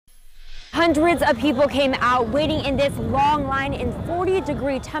Hundreds of people came out waiting in this long line in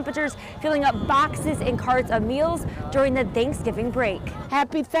 40-degree temperatures, filling up boxes and carts of meals during the Thanksgiving break.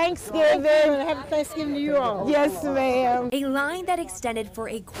 Happy Thanksgiving. Happy Thanksgiving to you all. Yes, ma'am. A line that extended for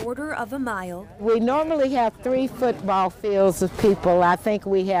a quarter of a mile. We normally have 3 football fields of people. I think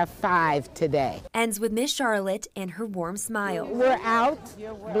we have 5 today. Ends with Miss Charlotte and her warm smile. We're out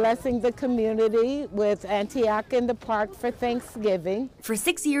blessing the community with Antioch in the Park for Thanksgiving. For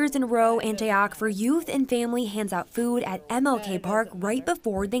 6 years in a row, Antioch for Youth and Family hands out food at MLK Park right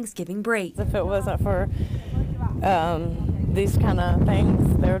before Thanksgiving break. If it wasn't for these kind of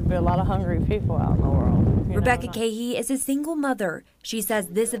things, there would be a lot of hungry people out in the world. Rebecca Cahey is a single mother. She says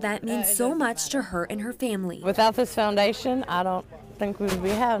this event means so much to her and her family. Without this foundation, I don't think we would be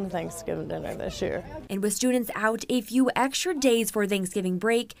having Thanksgiving dinner this year. And with students out a few extra days for Thanksgiving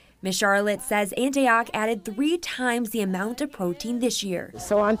break, Miss Charlotte says Antioch added 3 times the amount of protein this year.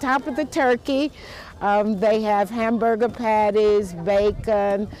 So on top of the turkey, they have hamburger patties,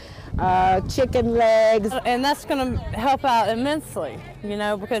 bacon, chicken legs. And that's going to help out immensely, you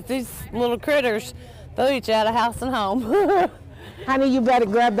know, because these little critters, they'll eat you out of house and home. Honey, you better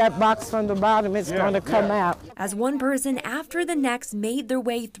grab that box from the bottom. It's going to come out. As one person after the next made their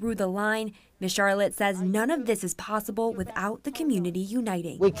way through the line, Miss Charlotte says none of this is possible without the community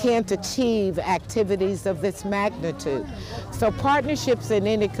uniting. We can't achieve activities of this magnitude. So partnerships in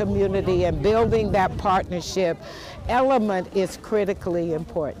any community and building that partnership element is critically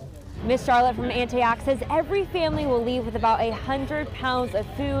important. Miss Charlotte from Antioch says every family will leave with about 100 pounds of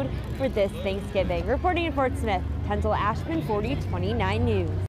food for this Thanksgiving. Reporting in Fort Smith, Kendall Ashman, 4029 News.